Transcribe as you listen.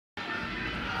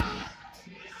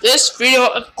this video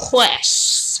of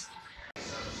quests.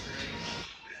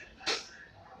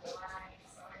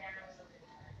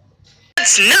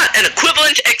 It's not an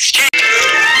equivalent exchange.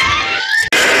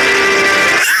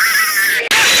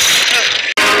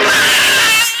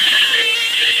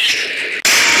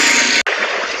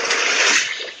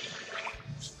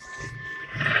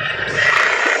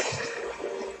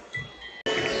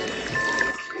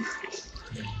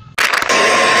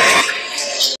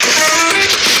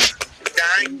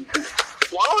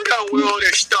 All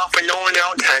this stuff and no one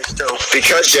else has to.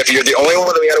 Because, Jeffy, you're the only one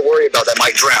that we gotta worry about that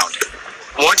might drown.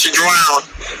 Once you drown,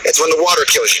 it's when the water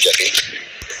kills you, Jeffy.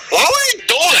 why would you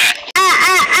do that?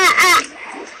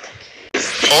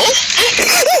 Oh?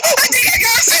 I think I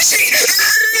got a fishy!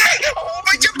 Oh,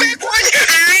 but you big one!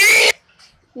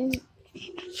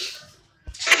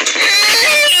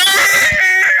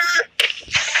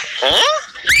 Huh?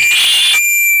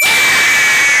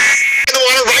 In the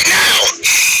water right now!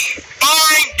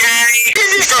 Fine, Daddy.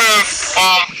 You're just gonna,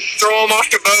 throw him off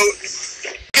the boat.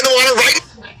 In the water right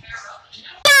now.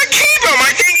 Keep him,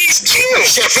 I think he's cute.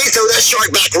 Jeffy, throw that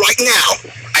shark back right now.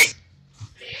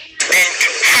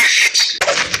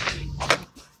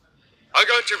 I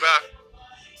got your back.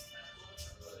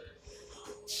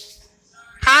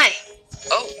 Hi.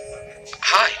 Oh,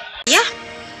 hi. Yeah,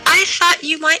 I thought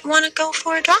you might want to go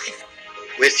for a drive.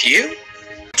 With you?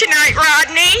 Tonight,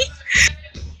 Rodney?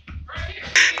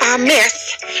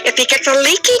 Miss, if he gets a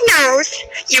leaky nose,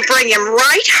 you bring him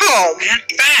right home.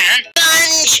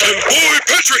 Sponge! And boy,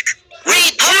 Patrick!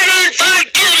 Reporting for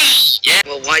duty! Yeah,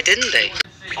 well, why didn't they?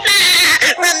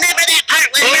 Remember that part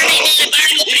when Rodney made a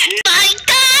party? My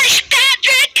gosh,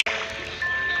 Patrick!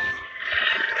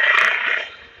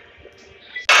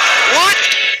 What?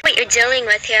 What you're dealing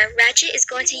with here, Ratchet is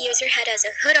going to use her head as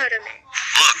a hood ornament.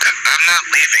 Look, I'm not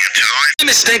leaving until My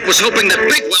mistake was hoping that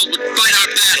Big Well would fight our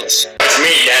battles. It's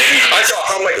me, Daddy. I saw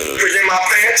how much was in my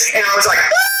pants, and I was like,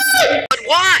 ah! But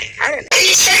why?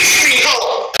 He chased me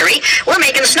home! We're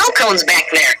making snow cones back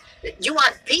there. You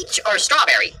want peach or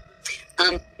strawberry?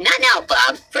 Not now,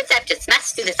 Bob. First I have to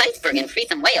smash through this iceberg and free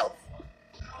some whales.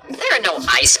 There are no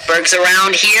icebergs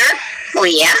around here. Oh,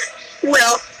 yeah?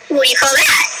 Well, what do you call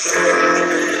that?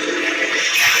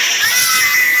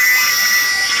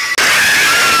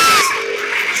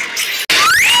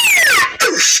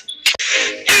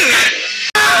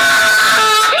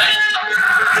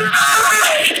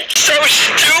 So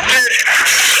stupid!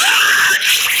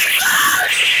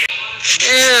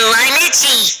 Ooh, I'm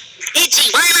itchy.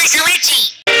 Itchy, why am I so itchy?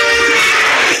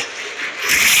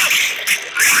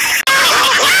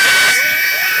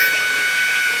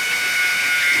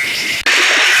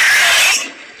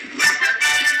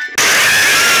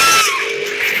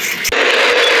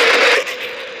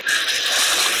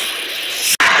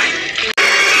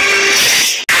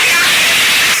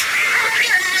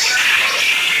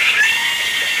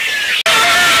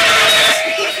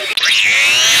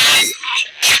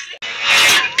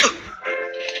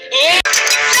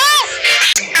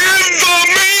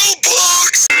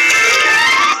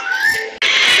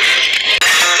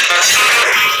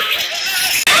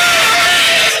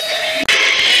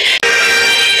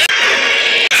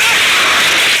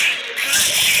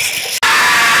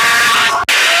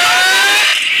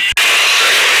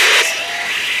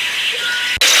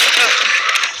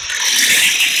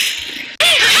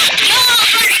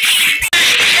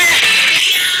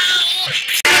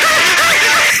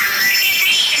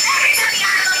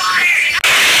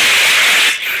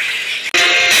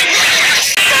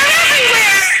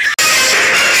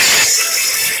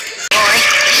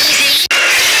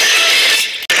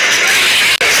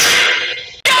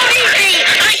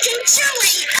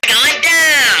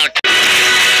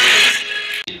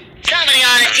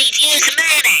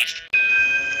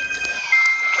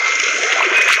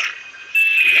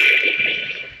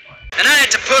 And I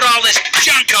had to put all this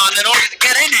junk on in order to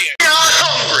get in here. You're not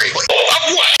hungry.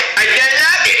 Of what? I get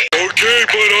nugget. Okay,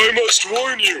 but I must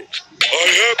warn you. I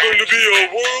happen to be a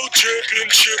world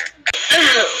championship.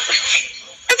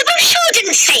 The brochure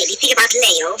didn't say anything about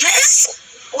layovers.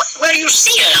 Well, you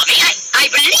see, Lovey, I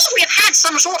believe we've had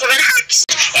some sort of an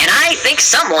accident. And I think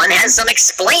someone has some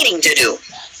explaining to do.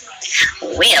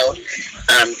 Well,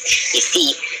 you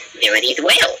see, there it is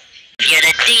well. You're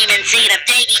the demon seed of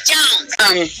Veggietales.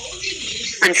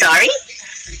 I'm sorry?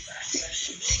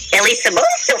 At least the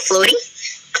boat's still floating.